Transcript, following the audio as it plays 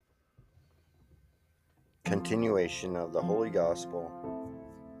Continuation of the Holy Gospel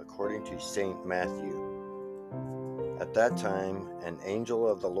according to St. Matthew. At that time, an angel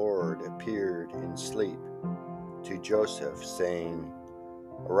of the Lord appeared in sleep to Joseph, saying,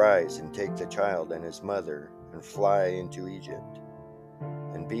 "Arise and take the child and his mother, and fly into Egypt,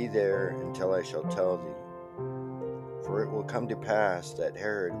 and be there until I shall tell thee. For it will come to pass that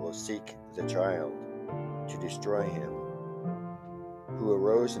Herod will seek the child to destroy him." Who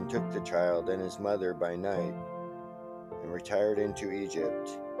arose and took the child and his mother by night, and retired into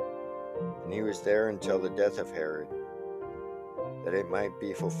Egypt. And he was there until the death of Herod, that it might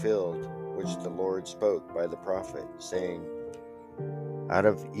be fulfilled which the Lord spoke by the prophet, saying, "Out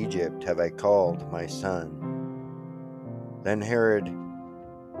of Egypt have I called my son." Then Herod,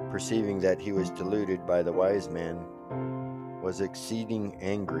 perceiving that he was deluded by the wise men, was exceeding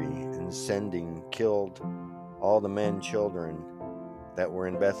angry, and sending, killed all the men children that were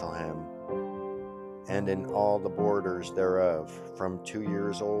in Bethlehem, and in all the borders thereof, from 2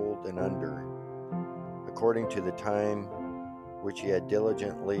 years old and under, according to the time which he had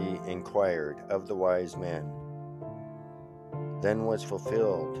diligently inquired of the wise men. Then was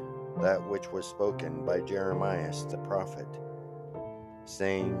fulfilled that which was spoken by Jeremiah the prophet,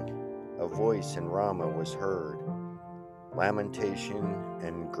 saying, "A voice in Ramah was heard, lamentation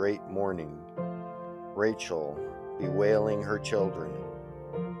and great mourning, Rachel bewailing her children,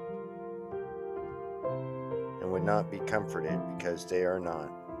 and would not be comforted because they are not."